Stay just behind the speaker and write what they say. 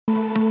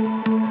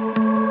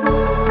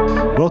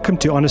Welcome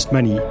to Honest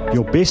Money,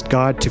 your best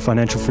guide to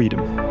financial freedom.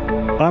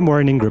 I'm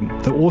Warren Ingram,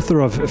 the author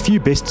of a few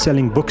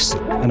best-selling books,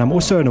 and I'm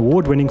also an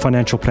award-winning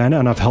financial planner,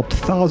 and I've helped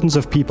thousands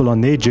of people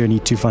on their journey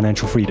to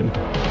financial freedom.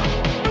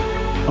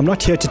 I'm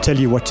not here to tell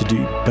you what to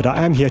do, but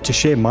I am here to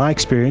share my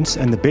experience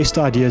and the best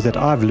ideas that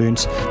I've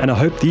learned, and I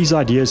hope these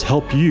ideas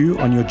help you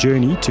on your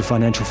journey to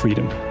financial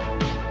freedom.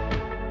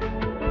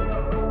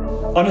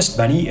 Honest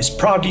Money is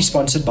proudly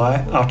sponsored by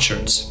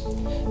OUTsurance.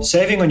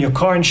 Saving on your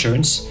car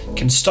insurance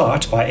can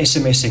start by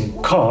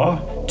SMSing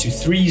CAR to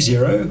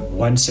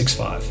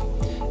 30165.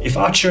 If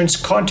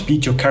OUTsurance can't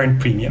beat your current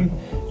premium,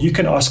 you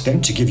can ask them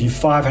to give you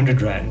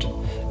 500 Rand.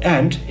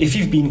 And if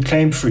you've been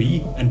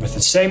claim-free and with the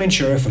same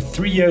insurer for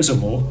 3 years or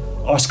more,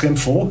 ask them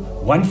for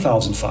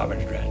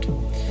 1,500 Rand.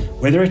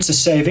 Whether it's a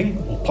saving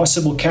or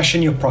possible cash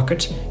in your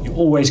pocket, you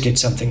always get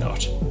something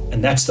out.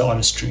 And that's the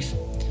honest truth.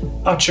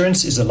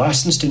 OUTsurance is a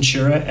licensed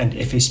insurer and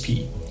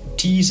FSP.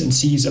 T's and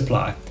C's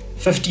apply.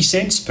 50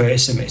 cents per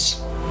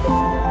SMS.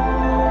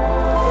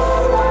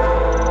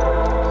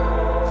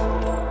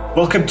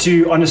 Welcome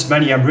to Honest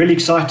Money. I'm really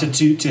excited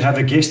to have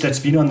a guest that's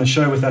been on the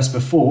show with us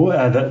before,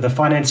 the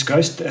Finance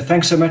Ghost.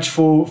 Thanks so much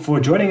for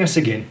joining us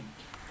again.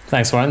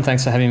 Thanks, Warren.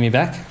 Thanks for having me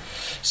back.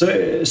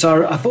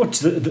 So I thought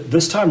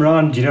this time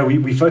around,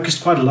 we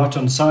focused quite a lot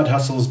on side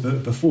hustles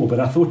before, but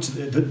I thought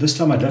this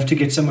time I'd love to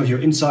get some of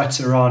your insights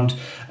around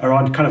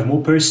kind of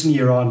more personally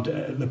around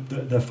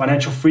the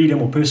financial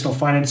freedom or personal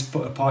finance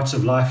parts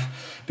of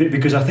life,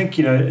 because I think,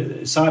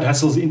 side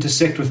hustles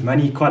intersect with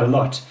money quite a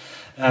lot.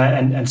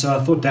 And so I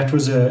thought that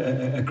was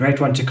a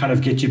great one to kind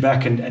of get you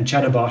back and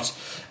chat about.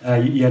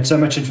 You had so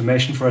much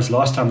information for us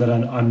last time that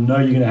I know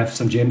you're going to have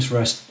some gems for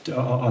us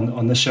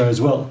on this show as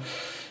well.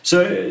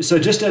 So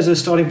just as a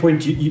starting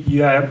point,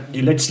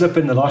 you let slip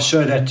in the last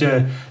show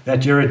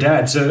that you're a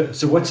dad.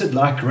 So what's it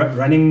like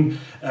running,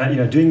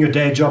 doing your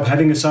day job,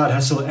 having a side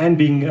hustle, and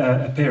being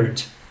a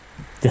parent?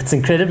 It's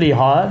incredibly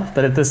hard,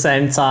 but at the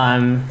same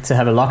time, to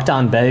have a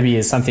lockdown baby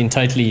is something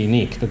totally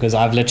unique because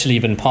I've literally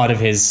been part of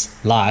his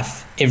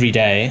life every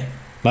day,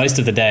 most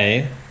of the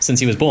day, since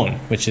he was born,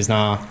 which is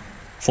now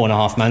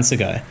 4.5 months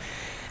ago.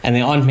 And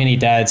there aren't many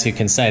dads who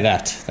can say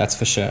that, that's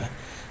for sure.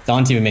 There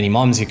aren't even many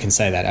moms who can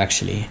say that,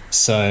 actually.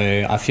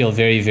 So I feel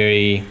very,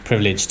 very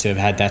privileged to have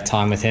had that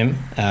time with him.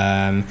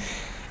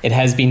 It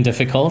has been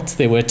difficult.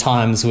 There were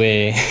times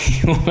where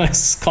you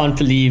almost can't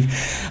believe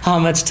how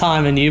much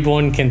time a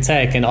newborn can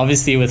take. And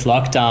obviously with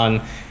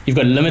lockdown, you've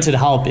got limited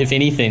help, if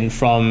anything,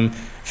 from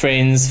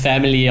friends,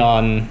 family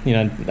on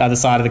the other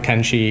side of the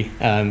country.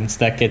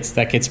 So that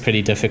gets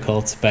pretty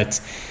difficult. But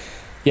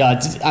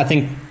yeah, I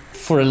think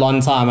for a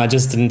long time, I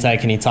just didn't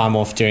take any time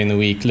off during the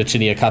week,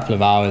 literally a couple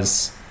of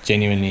hours.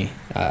 Genuinely,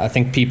 I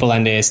think people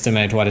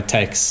underestimate what it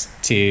takes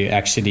to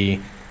actually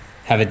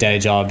have a day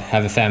job,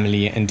 have a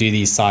family, and do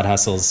these side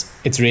hustles.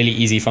 It's really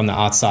easy from the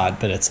outside,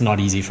 but it's not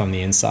easy from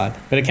the inside.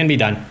 But it can be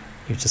done.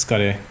 You've just got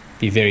to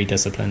be very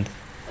disciplined.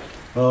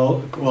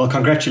 Well,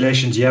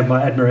 congratulations. You have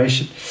my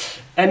admiration.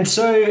 And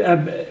so,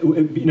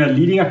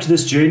 leading up to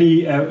this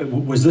journey,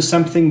 was this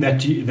something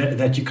that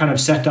you kind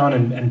of sat down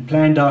and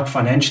planned out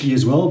financially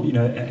as well,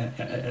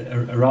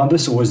 around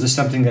this, or was this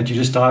something that you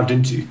just dived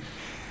into?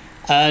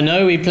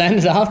 No, we planned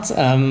it out.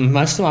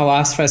 Much to my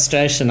wife's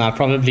frustration, I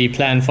probably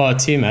planned far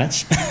too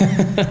much.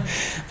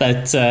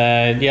 But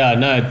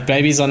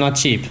babies are not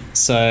cheap.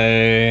 So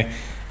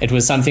it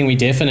was something we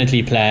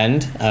definitely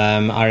planned.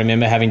 I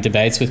remember having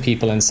debates with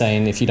people and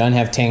saying, if you don't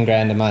have 10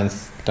 grand a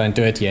month, don't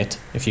do it yet,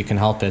 if you can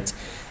help it.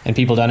 And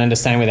people don't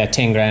understand where that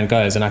 10 grand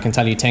goes. And I can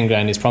tell you 10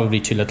 grand is probably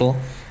too little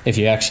if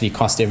you actually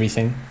cost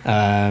everything.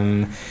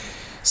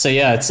 So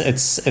yeah,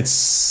 it's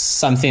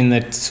something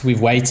that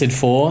we've waited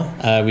for.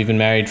 We've been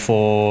married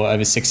for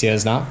over 6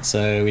 years now,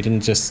 so we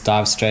didn't just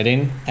dive straight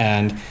in.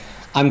 And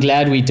I'm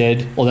glad we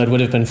did, although it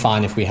would have been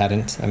fine if we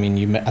hadn't. I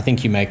mean, I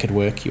think you make it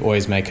work. You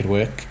always make it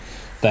work.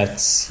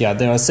 But yeah,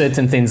 there are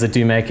certain things that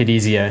do make it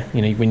easier.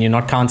 When you're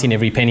not counting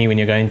every penny when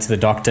you're going to the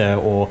doctor,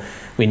 or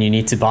when you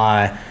need to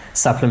buy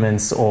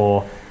supplements,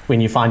 or when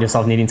you find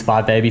yourself needing to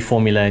buy baby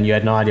formula and you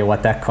had no idea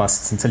what that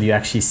costs until you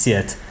actually see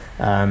it.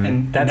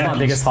 And that's my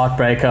biggest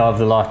heartbreaker of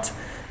the lot.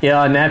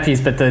 Yeah,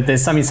 nappies, but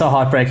there's something so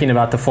heartbreaking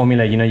about the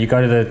formula. You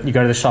go to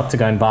the shop to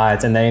go and buy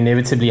it, and they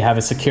inevitably have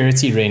a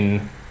security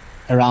ring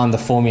around the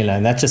formula,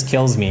 and that just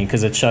kills me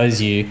because it shows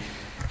you've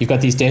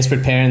got these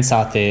desperate parents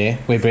out there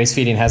where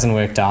breastfeeding hasn't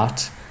worked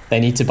out. They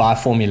need to buy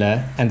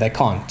formula and they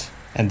can't,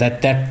 and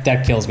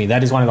that kills me.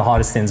 That is one of the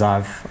hardest things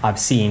I've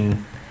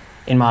seen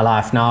in my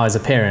life now as a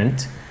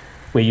parent,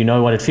 where you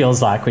know what it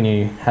feels like when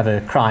you have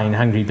a crying,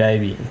 hungry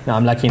baby. Now,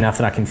 I'm lucky enough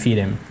that I can feed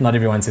him. Not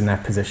everyone's in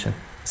that position.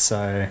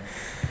 So,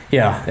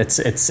 yeah,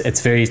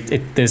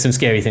 there's some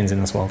scary things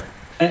in this world.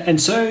 And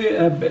so,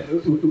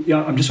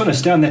 I just want to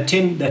stay on that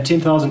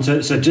 10,000.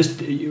 So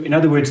just in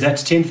other words,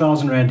 that's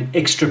 10,000 Rand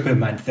extra per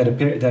month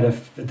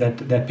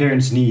that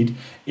parents need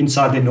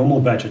inside their normal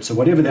budget. So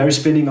whatever they're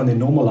spending on their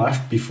normal life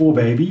before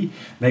baby,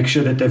 make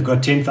sure that they've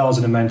got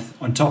 10,000 a month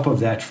on top of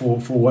that for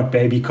what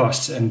baby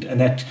costs, and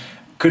that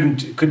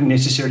couldn't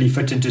necessarily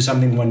fit into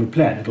something one would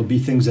plan. It'll be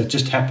things that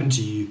just happen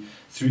to you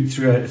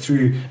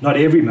through not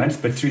every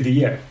month, but through the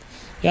year.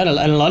 Yeah,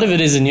 and a lot of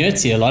it is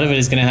annuity. A lot of it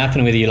is going to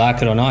happen whether you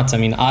like it or not. I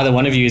mean, either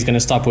one of you is going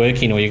to stop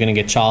working or you're going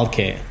to get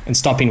childcare. And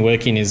stopping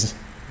working is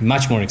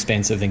much more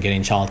expensive than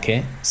getting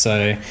childcare.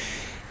 So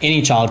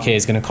any childcare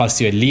is going to cost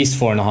you at least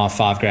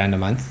 $4,500-5,000 a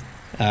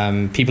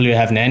month. People who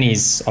have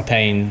nannies are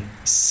paying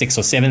 6,000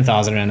 or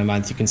 7,000 rand a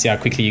month. You can see how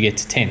quickly you get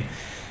to 10.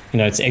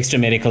 It's extra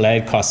medical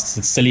aid costs.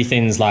 It's silly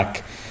things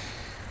like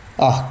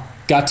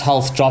gut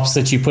health drops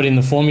that you put in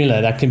the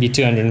formula. That can be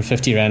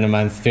 250 rand a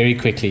month very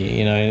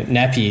quickly.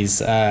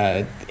 Nappies,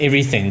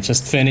 everything,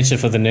 just furniture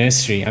for the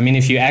nursery. I mean,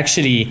 if you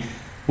actually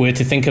were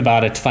to think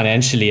about it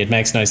financially, it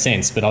makes no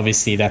sense. But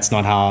obviously, that's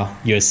not how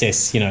you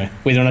assess,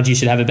 whether or not you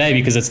should have a baby,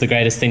 because it's the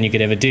greatest thing you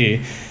could ever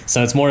do.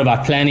 So it's more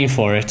about planning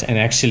for it and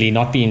actually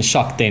not being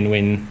shocked then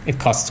when it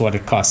costs what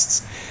it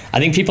costs. I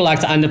think people like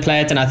to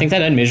underplay it, and I think they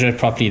don't measure it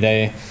properly.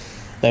 They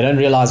don't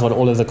realize what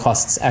all of the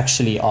costs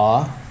actually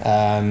are.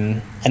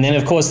 And then,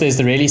 of course, there's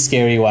the really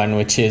scary one,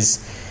 which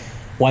is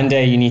one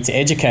day you need to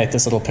educate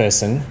this little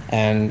person.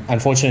 And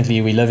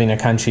unfortunately, we live in a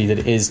country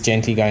that is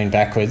gently going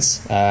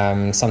backwards,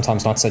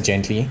 sometimes not so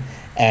gently.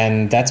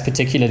 And that's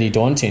particularly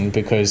daunting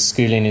because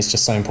schooling is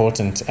just so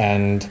important.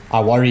 And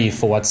I worry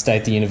for what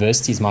state the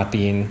universities might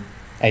be in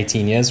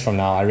 18 years from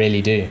now. I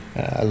really do.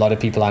 A lot of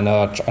people I know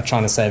are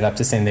trying to save up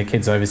to send their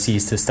kids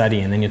overseas to study,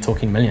 and then you're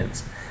talking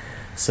millions.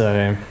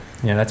 So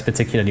that's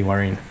particularly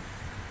worrying.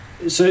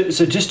 So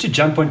just to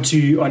jump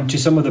onto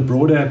some of the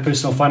broader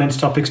personal finance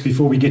topics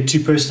before we get too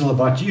personal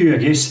about you, I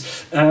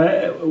guess,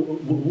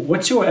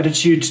 what's your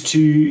attitude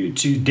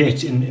to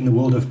debt in the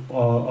world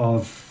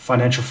of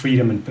financial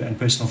freedom and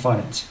personal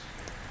finance?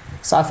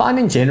 So I find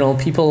in general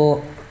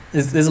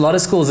there's a lot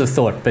of schools of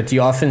thought, but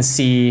you often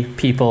see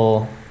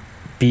people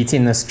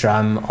beating this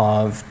drum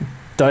of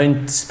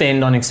don't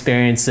spend on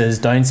experiences,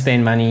 don't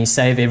spend money,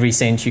 save every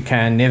cent you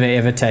can, never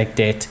ever take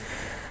debt.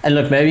 And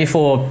look, maybe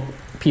for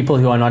people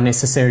who are not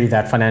necessarily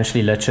that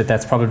financially literate,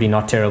 that's probably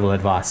not terrible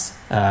advice.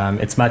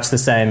 It's much the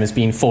same as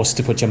being forced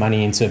to put your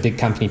money into a big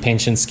company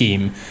pension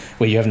scheme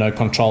where you have no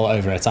control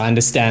over it. I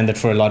understand that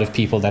for a lot of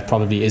people, that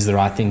probably is the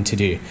right thing to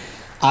do.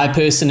 I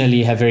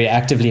personally have very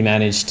actively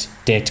managed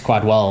debt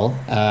quite well.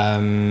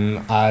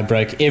 I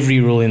broke every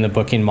rule in the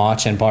book in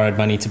March and borrowed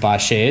money to buy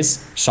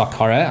shares. Shock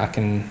horror. I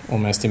can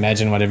almost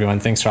imagine what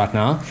everyone thinks right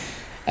now.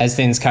 As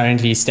things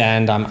currently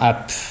stand, I'm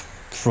up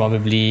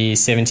probably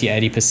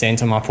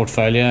 70-80% of my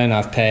portfolio, and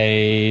I've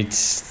paid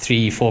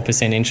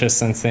 3-4% interest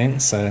since then,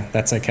 so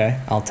that's okay.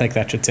 I'll take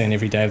that return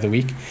every day of the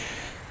week.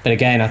 But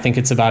again, I think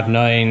it's about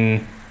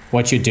knowing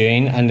what you're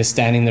doing,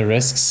 understanding the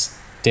risks,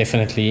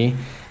 definitely,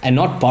 and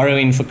not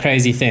borrowing for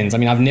crazy things. I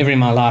mean, I've never in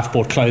my life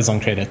bought clothes on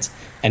credit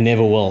and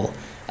never will.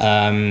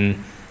 I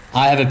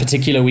have a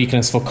particular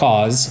weakness for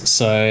cars,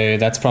 so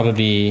that's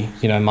probably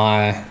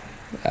my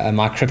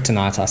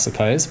kryptonite, I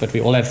suppose, but we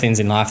all have things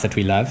in life that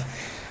we love.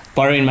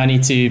 Borrowing money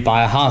to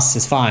buy a house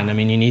is fine. I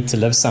mean, you need to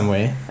live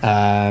somewhere.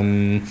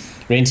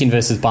 Renting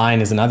versus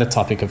buying is another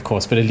topic, of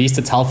course, but at least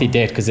it's healthy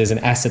debt because there's an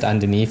asset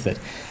underneath it.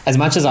 As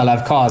much as I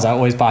love cars, I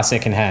always buy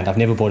secondhand. I've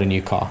never bought a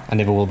new car. I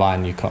never will buy a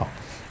new car.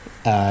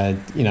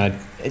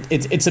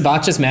 It's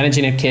about just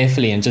managing it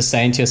carefully and just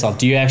saying to yourself,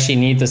 do you actually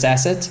need this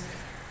asset?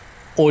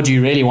 Or do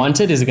you really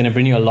want it? Is it going to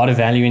bring you a lot of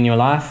value in your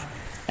life?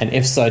 And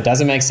if so, does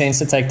it make sense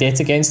to take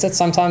debt against it?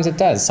 Sometimes it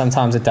does.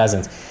 Sometimes it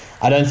doesn't.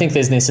 I don't think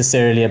there's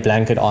necessarily a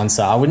blanket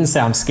answer. I wouldn't say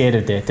I'm scared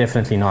of debt.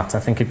 Definitely not. I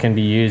think it can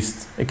be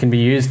used. It can be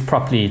used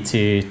properly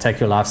to take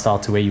your lifestyle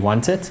to where you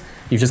want it.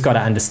 You've just got to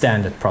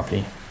understand it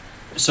properly.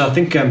 So I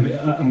think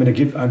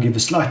I'll give a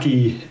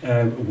slightly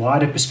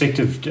wider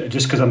perspective,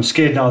 just because I'm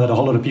scared now that a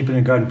whole lot of people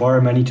are going to go and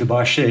borrow money to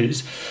buy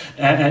shares,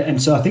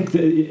 and so I think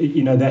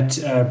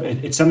that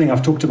it's something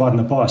I've talked about in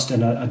the past,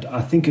 and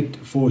I think it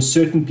for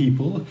certain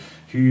people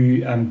who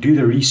do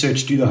the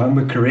research, do the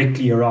homework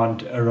correctly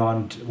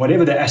around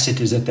whatever the asset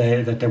is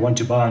that they want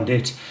to buy on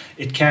debt,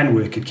 it can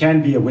work. It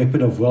can be a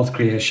weapon of wealth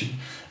creation.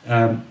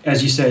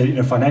 As you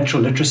say, financial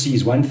literacy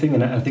is one thing,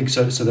 and I think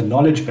so the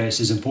knowledge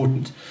base is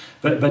important.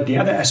 But the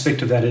other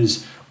aspect of that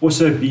is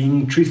also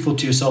being truthful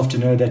to yourself to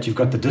know that you've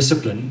got the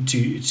discipline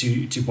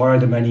to borrow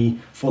the money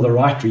for the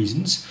right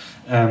reasons.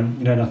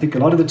 And I think a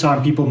lot of the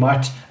time people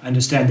might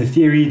understand the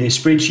theory. Their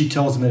spreadsheet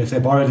tells them that if they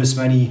borrow this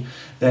money,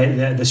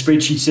 the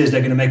spreadsheet says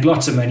they're going to make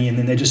lots of money, and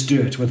then they just do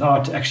it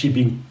without actually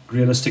being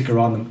realistic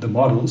around the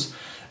models.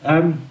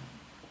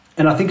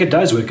 And I think it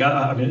does work.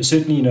 I mean,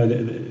 certainly,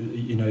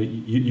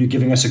 you're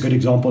giving us a good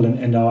example,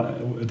 and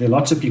there are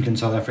lots of people in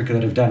South Africa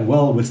that have done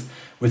well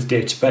with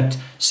debt. But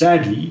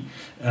sadly,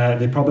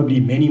 there are probably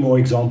many more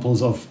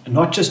examples of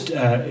not just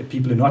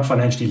people who are not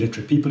financially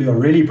literate, people who are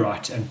really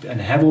bright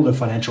and have all the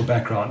financial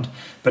background,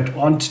 but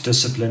aren't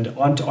disciplined,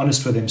 aren't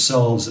honest with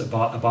themselves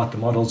about the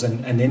models,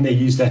 and then they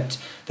use that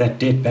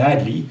debt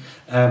badly,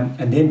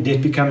 and then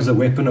debt becomes a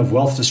weapon of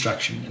wealth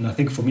destruction. And I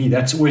think for me,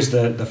 that's always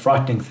the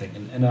frightening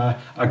thing. And I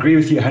agree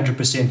with you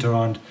 100%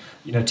 around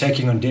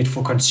taking on debt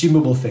for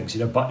consumable things,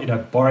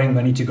 borrowing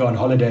money to go on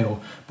holiday, or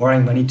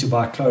borrowing money to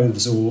buy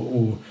clothes,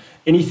 or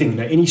anything.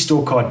 Any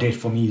store card debt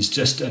for me is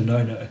just a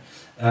no-no.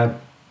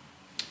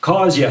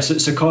 Cars,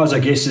 yes. So cars, I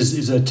guess,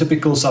 is a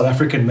typical South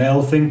African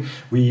male thing.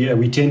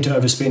 We tend to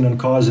overspend on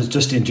cars. It's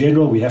just in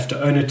general. We have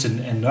to own it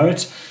and know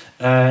it,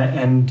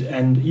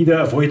 and either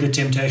avoid the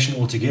temptation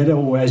altogether,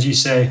 or, as you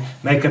say,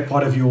 make it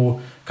part of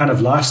your kind of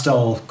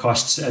lifestyle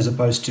costs, as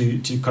opposed to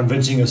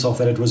convincing yourself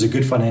that it was a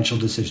good financial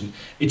decision.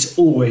 It's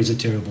always a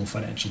terrible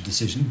financial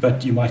decision,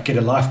 but you might get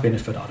a life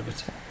benefit out of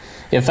it.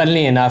 Yeah,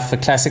 funnily enough,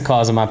 classic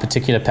cars are my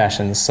particular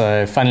passion.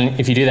 So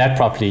if you do that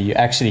properly, you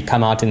actually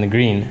come out in the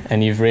green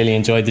and you've really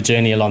enjoyed the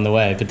journey along the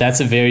way. But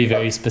that's a very,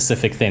 very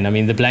specific thing. I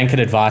mean, the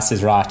blanket advice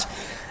is right.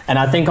 And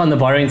I think on the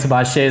borrowing to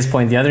buy shares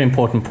point, the other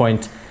important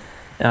point,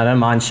 and I don't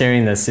mind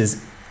sharing this,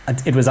 is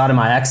it was out of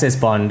my Access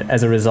bond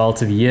as a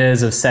result of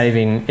years of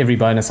saving every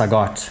bonus I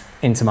got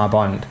into my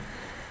bond.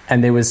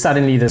 And there was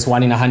suddenly this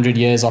 1 in 100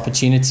 years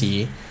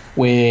opportunity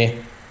where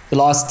the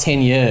last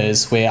 10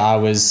 years where I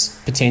was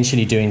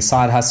potentially doing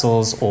side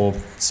hustles or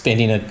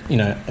spending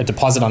a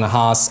deposit on a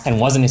house and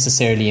wasn't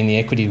necessarily in the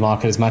equity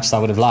market as much as I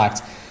would have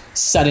liked,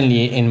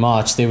 suddenly in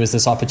March there was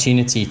this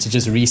opportunity to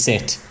just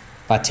reset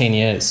by 10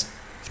 years,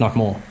 if not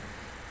more.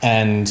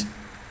 And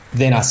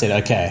then I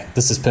said, okay,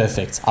 this is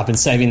perfect. I've been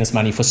saving this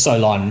money for so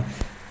long.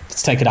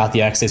 Let's take it out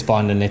the Access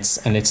bond and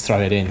let's throw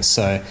it in.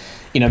 So,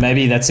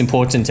 maybe that's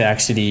important to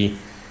actually,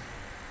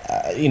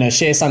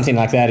 share something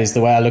like that. Is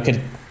the way I look at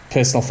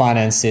personal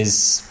finance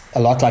is a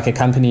lot like a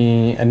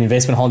company, an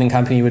investment holding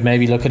company would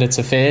maybe look at its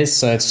affairs.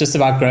 So it's just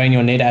about growing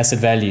your net asset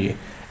value.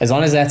 As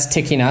long as that's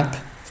ticking up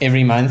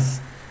every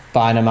month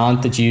by an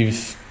amount that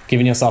you've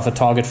given yourself a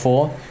target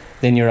for,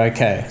 then you're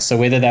okay. So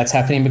whether that's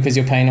happening because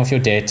you're paying off your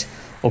debt,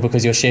 or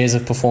because your shares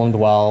have performed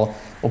well,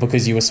 or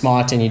because you were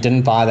smart and you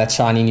didn't buy that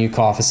shiny new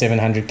car for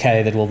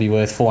 700k that will be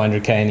worth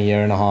 400k in a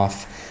year and a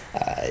half,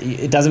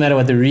 it doesn't matter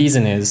what the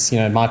reason is.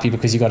 It might be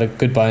because you got a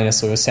good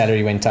bonus or your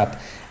salary went up.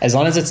 As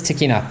long as it's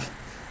ticking up,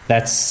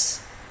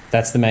 that's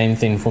the main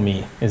thing for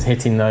me, is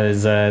hitting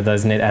those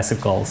net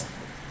asset goals.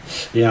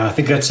 Yeah, I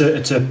think it's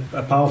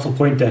a powerful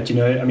point that,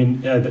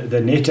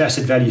 the net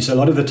asset value. So a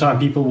lot of the time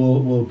people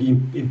will be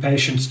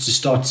impatient to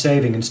start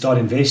saving and start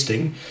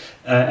investing,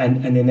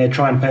 and then they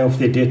try and pay off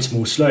their debts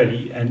more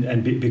slowly,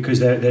 because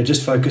they're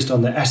just focused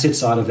on the asset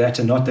side of that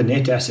and not the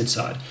net asset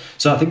side.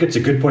 So I think it's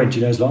a good point.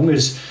 As long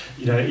as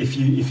if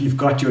you've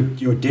got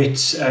your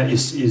debts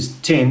is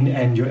 10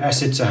 and your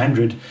assets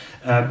 100.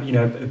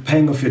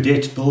 Paying off your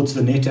debt builds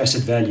the net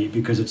asset value,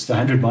 because it's the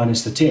 100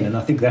 minus the 10, and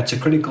I think that's a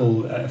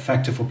critical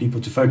factor for people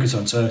to focus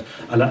on. So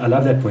I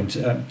love that point.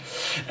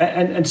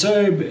 And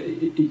so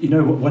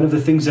one of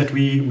the things that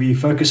we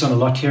focus on a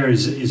lot here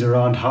is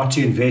around how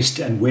to invest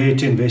and where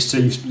to invest. So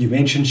you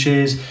mentioned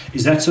shares.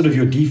 Is that sort of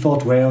your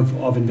default way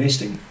of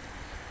investing?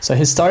 So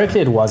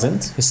historically it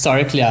wasn't.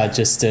 Historically I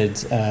just did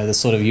the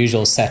sort of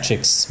usual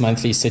Satrix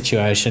monthly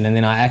situation, and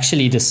then I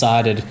actually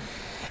decided.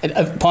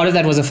 Part of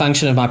that was a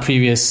function of my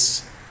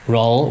previous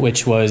role,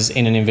 which was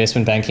in an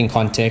investment banking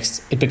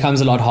context. It becomes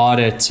a lot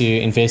harder to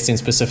invest in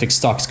specific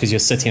stocks because you're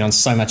sitting on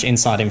so much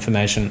inside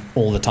information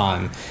all the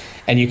time.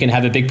 And you can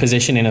have a big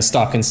position in a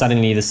stock and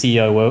suddenly the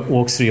CEO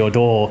walks through your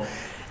door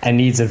and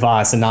needs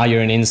advice, and now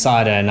you're an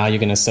insider and now you're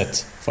going to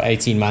sit for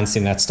 18 months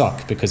in that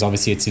stock because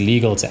obviously it's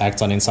illegal to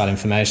act on inside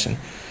information.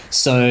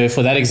 So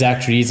for that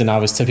exact reason, I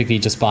was typically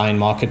just buying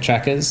market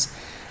trackers.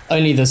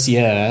 Only this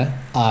year,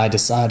 I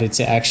decided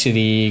to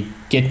actually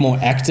get more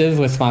active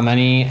with my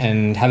money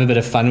and have a bit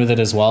of fun with it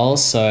as well.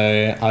 So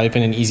I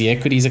opened an Easy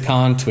Equities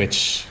account,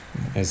 which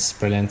is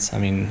brilliant. I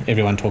mean,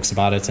 everyone talks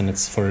about it and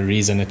it's for a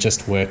reason. It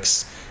just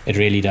works. It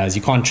really does.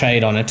 You can't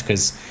trade on it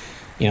because,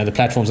 the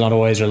platform's not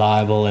always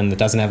reliable and it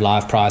doesn't have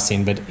live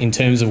pricing. But in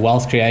terms of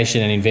wealth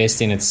creation and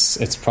investing,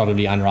 it's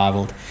probably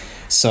unrivaled.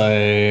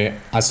 So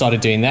I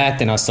started doing that.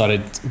 Then I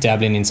started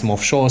dabbling in some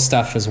offshore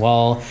stuff as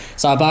well.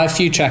 So I buy a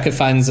few tracker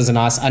funds as a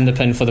nice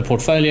underpin for the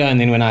portfolio. And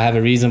then when I have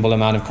a reasonable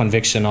amount of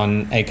conviction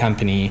on a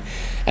company,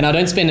 and I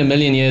don't spend a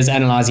million years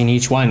analyzing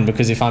each one,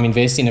 because if I'm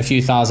investing a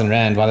few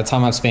 $1,000, by the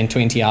time I've spent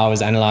 20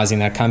 hours analyzing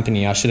that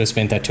company, I should have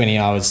spent that 20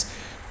 hours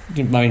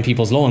mowing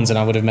people's lawns and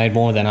I would have made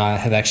more than I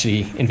have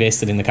actually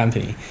invested in the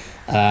company.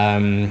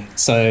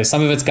 So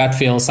some of it's gut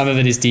feel, some of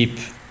it is deep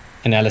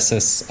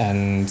analysis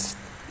and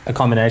a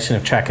combination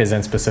of trackers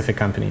and specific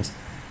companies.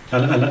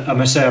 I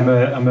must say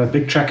I'm a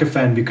big tracker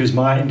fan, because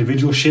my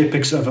individual share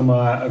picks over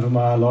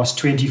my last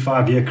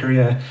 25-year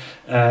career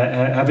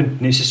haven't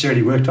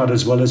necessarily worked out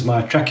as well as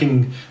my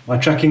tracking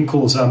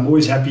calls. I'm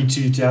always happy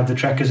to have the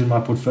trackers in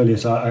my portfolio.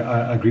 So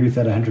I agree with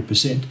that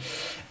 100%.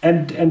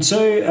 And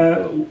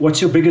so what's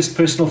your biggest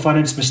personal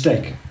finance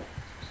mistake?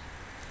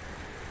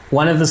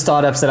 One of the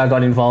startups that I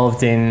got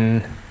involved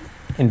in,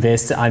 I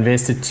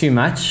invested too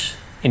much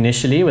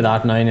initially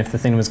without knowing if the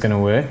thing was going to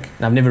work.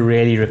 And I've never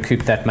really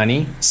recouped that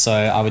money. So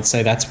I would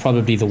say that's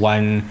probably the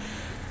one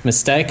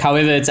mistake.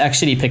 However, it's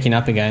actually picking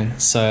up again.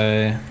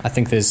 So I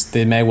think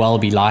there may well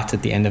be light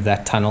at the end of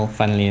that tunnel,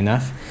 funnily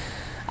enough.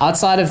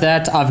 Outside of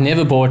that, I've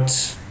never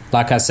bought,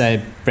 like I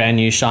say, brand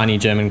new shiny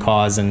German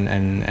cars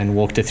and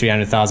walked a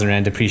 300,000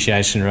 Rand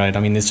depreciation road. I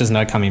mean, there's just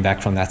no coming back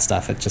from that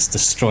stuff. It just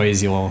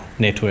destroys your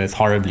net worth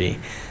horribly.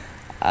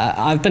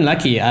 I've been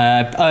lucky.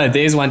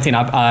 There's one thing.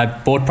 I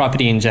bought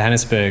property in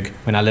Johannesburg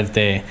when I lived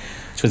there,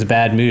 which was a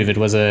bad move. It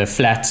was a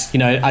flat.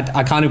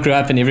 I kind of grew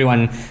up and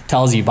everyone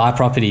tells you, buy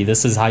property.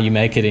 This is how you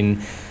make it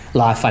in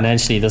life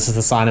financially. This is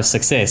the sign of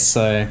success.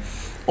 So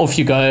off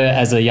you go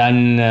as a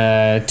young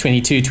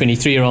 22,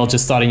 23-year-old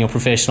just starting your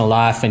professional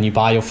life, and you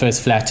buy your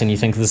first flat and you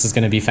think this is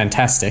going to be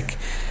fantastic.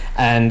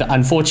 And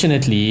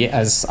unfortunately,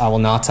 as I will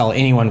now tell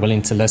anyone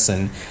willing to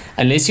listen,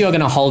 unless you are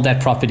going to hold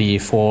that property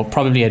for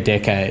probably a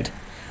decade,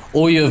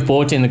 or you have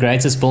bought in the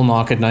greatest bull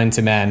market known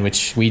to man,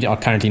 which we are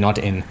currently not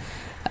in,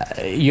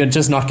 you're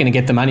just not going to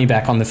get the money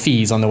back on the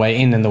fees on the way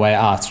in and the way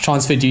out.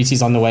 Transfer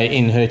duties on the way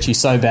in hurt you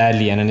so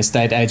badly, and an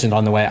estate agent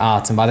on the way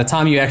out. And by the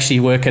time you actually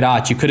work it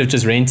out, you could have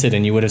just rented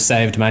and you would have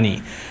saved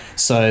money.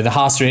 So the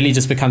house really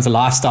just becomes a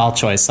lifestyle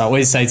choice. I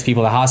always say to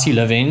people, the house you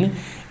live in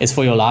is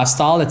for your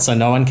lifestyle. It's so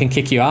no one can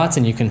kick you out,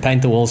 and you can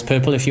paint the walls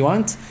purple if you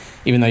want,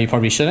 even though you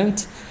probably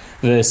shouldn't,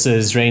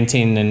 versus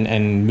renting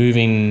and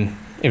moving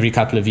every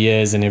couple of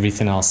years and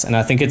everything else. And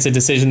I think it's a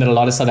decision that a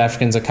lot of South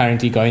Africans are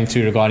currently going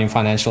through regarding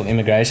financial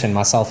immigration,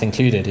 myself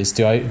included, is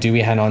do we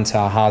hang on to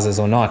our houses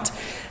or not?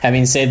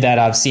 Having said that,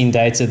 I've seen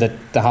data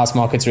that the house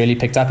market's really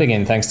picked up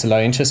again thanks to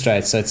low interest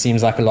rates. So it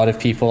seems like a lot of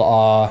people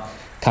are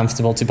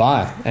comfortable to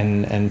buy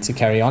and to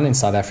carry on in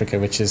South Africa,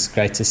 which is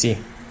great to see.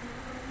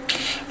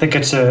 I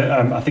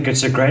think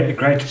it's a great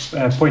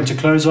point to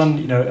close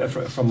on.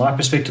 From my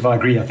perspective, I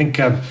agree. I think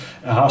a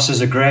house is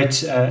a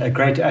great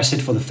asset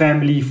for the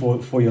family,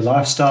 for your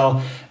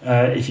lifestyle.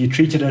 If you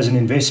treat it as an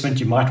investment,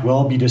 you might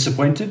well be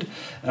disappointed.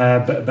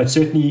 But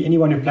certainly,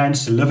 anyone who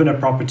plans to live in a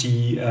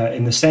property,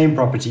 in the same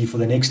property for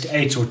the next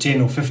 8 or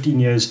 10 or 15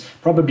 years,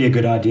 probably a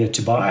good idea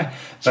to buy.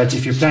 But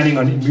if you're planning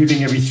on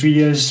moving every 3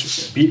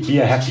 years, be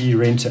a happy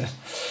renter.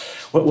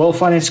 Well,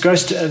 Finance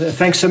Ghost,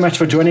 thanks so much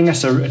for joining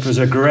us. It was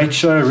a great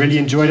show. I really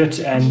enjoyed it,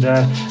 and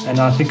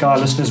I think our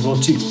listeners will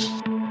too.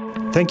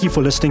 Thank you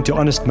for listening to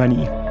Honest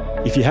Money.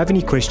 If you have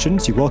any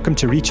questions, you're welcome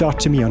to reach out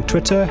to me on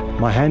Twitter.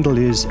 My handle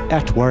is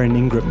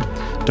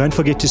 @WarrenIngram. Don't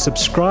forget to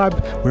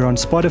subscribe. We're on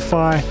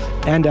Spotify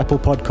and Apple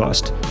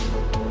Podcast.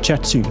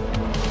 Chat soon.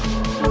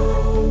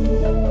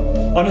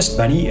 Honest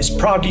Money is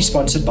proudly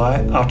sponsored by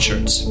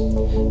OUTsurance.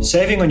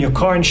 Saving on your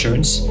car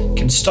insurance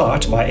can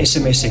start by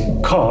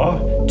SMSing CAR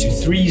to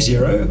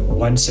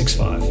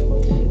 30165.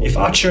 If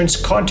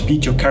OUTsurance can't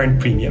beat your current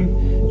premium,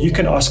 you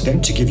can ask them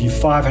to give you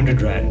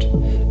 500 Rand.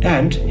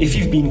 And if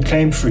you've been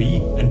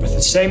claim-free and with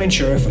the same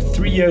insurer for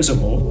 3 years or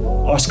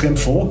more, ask them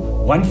for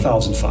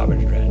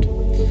 1,500 Rand.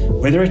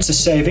 Whether it's a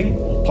saving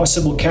or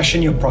possible cash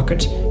in your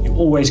pocket, you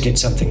always get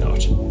something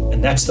out.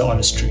 And that's the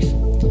honest truth.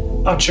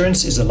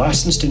 OUTsurance is a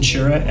licensed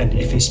insurer and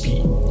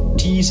FSP.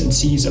 T's and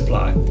C's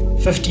apply.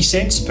 50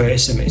 cents per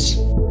SMS.